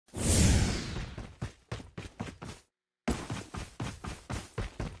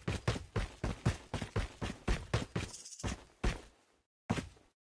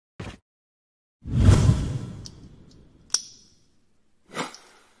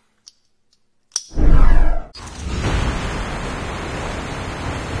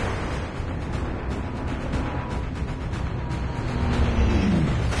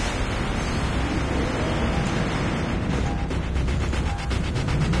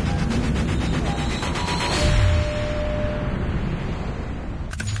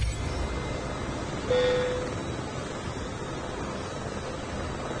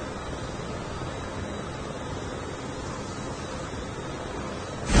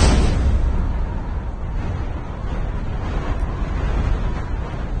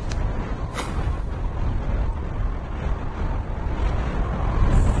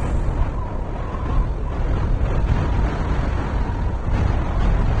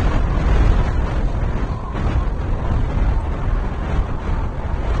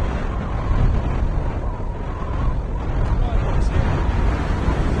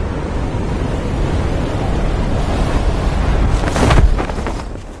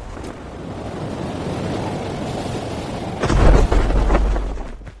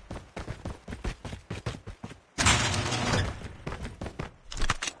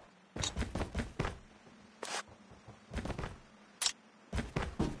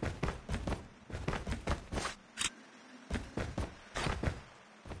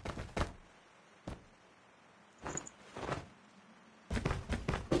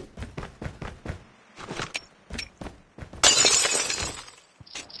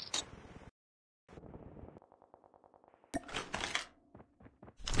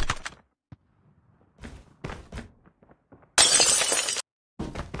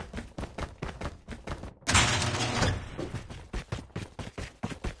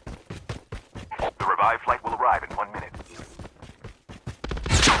The revived flight will arrive in 1 minute.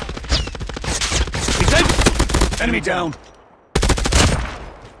 He's dead! Enemy down!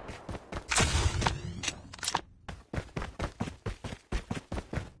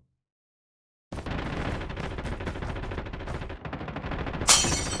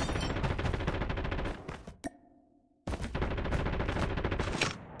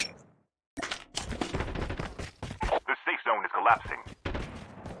 The safe zone is collapsing.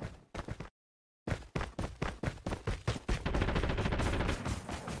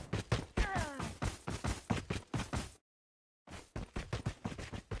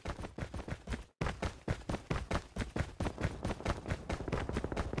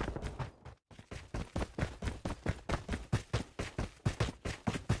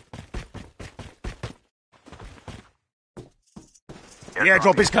 The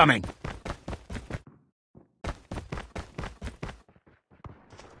airdrop is coming.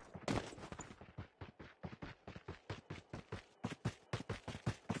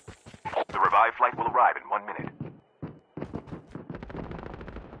 The revived flight will arrive in 1 minute.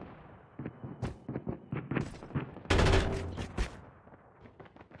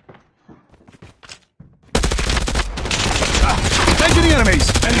 Engaging the enemies!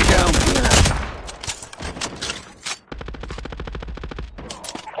 Enemy down!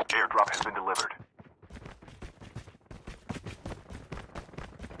 Airdrop has been delivered.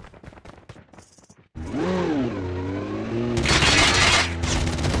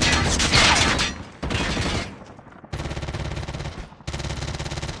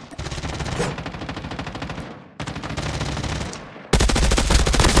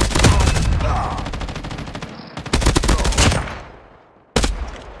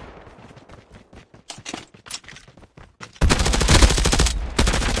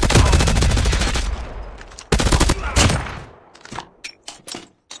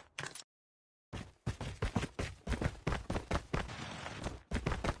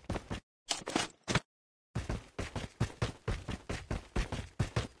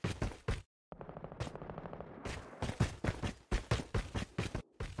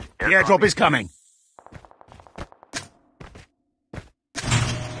 The airdrop is coming.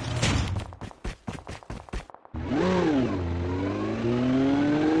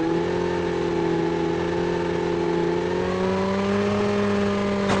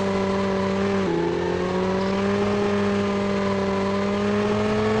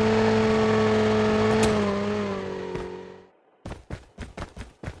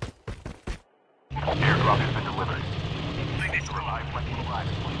 Airdrop has been delivered. The revived flight will arrive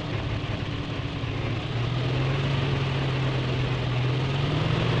in 1 minute.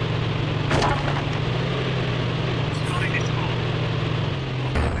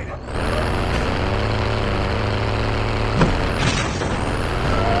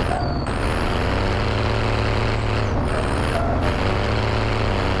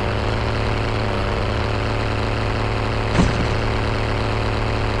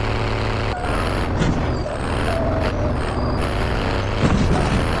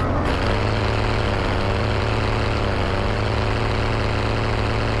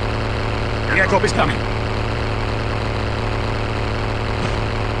 The airdrop is coming.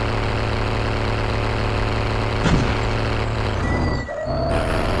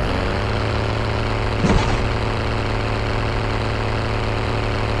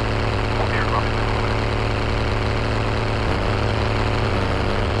 Airdrop has been delivered.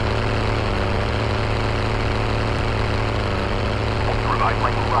 The revived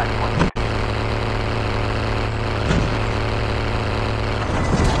flight will arrive in 1 minute.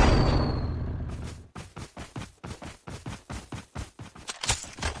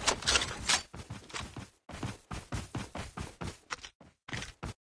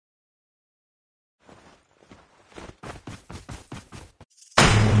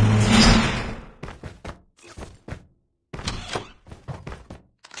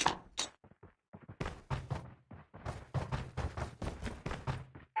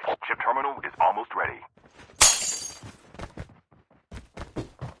 Chip terminal is almost ready.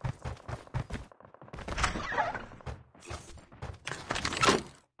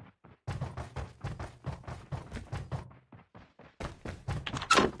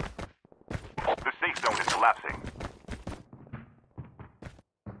 The safe zone is collapsing.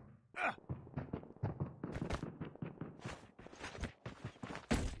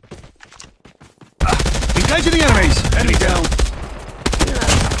 Engaging the enemies! Enemy down!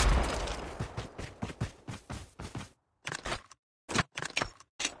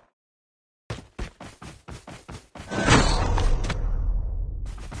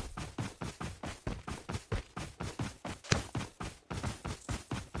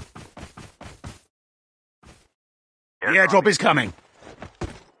 The airdrop is coming.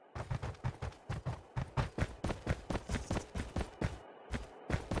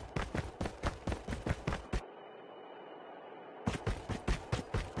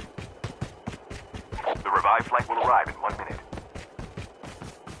 The revived flight will arrive in 1 minute.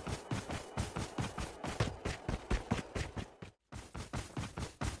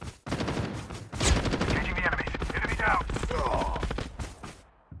 Engaging the enemies. Enemy down.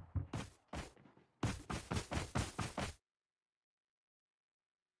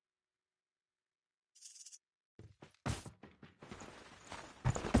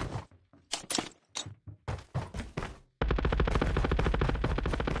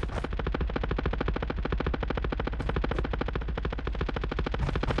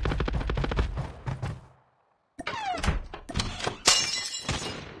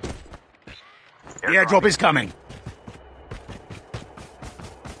 The airdrop is coming.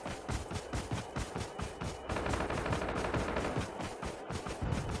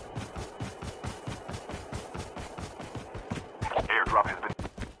 Airdrop has been...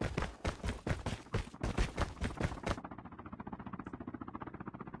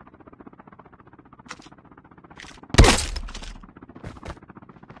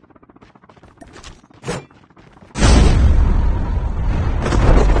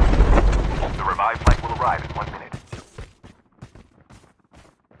 The revived flight will arrive in 1 minute.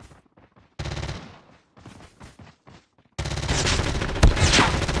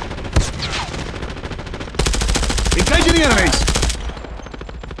 Engaging the enemies.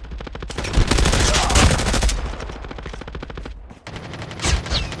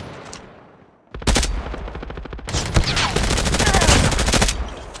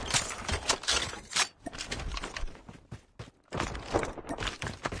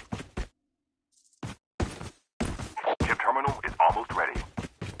 Chip terminal is almost ready.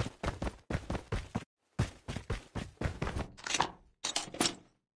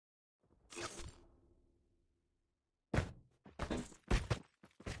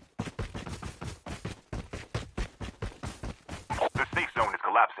 The safe zone is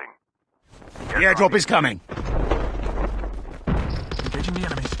collapsing. The airdrop is coming. Engaging the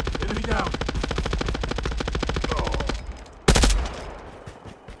enemies. Enemy down.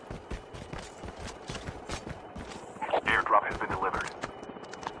 Airdrop has been delivered.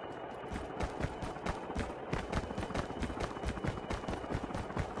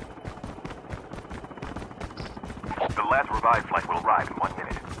 The last revived flight will arrive in 1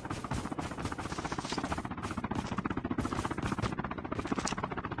 minute.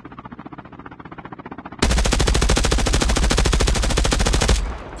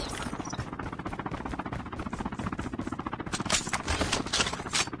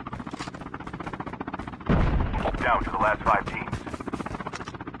 Down to the last 5 teams.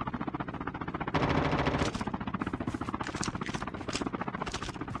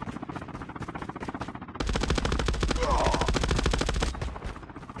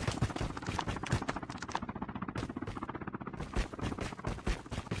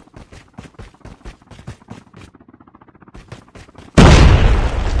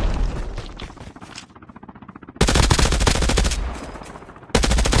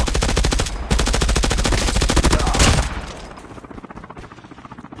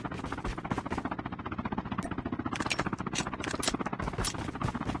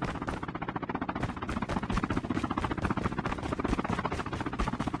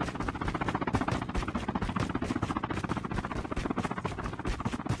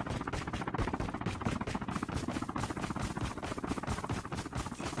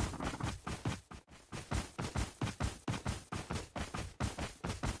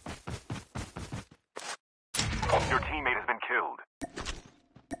 Your teammate has been killed.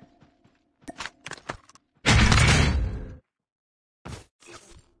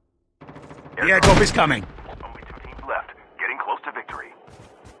 The airdrop is coming. Only 2 teams left, getting close to victory.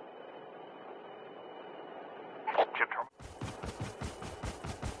 Chip terminal.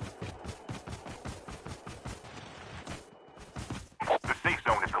 The safe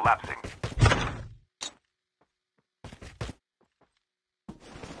zone is collapsing.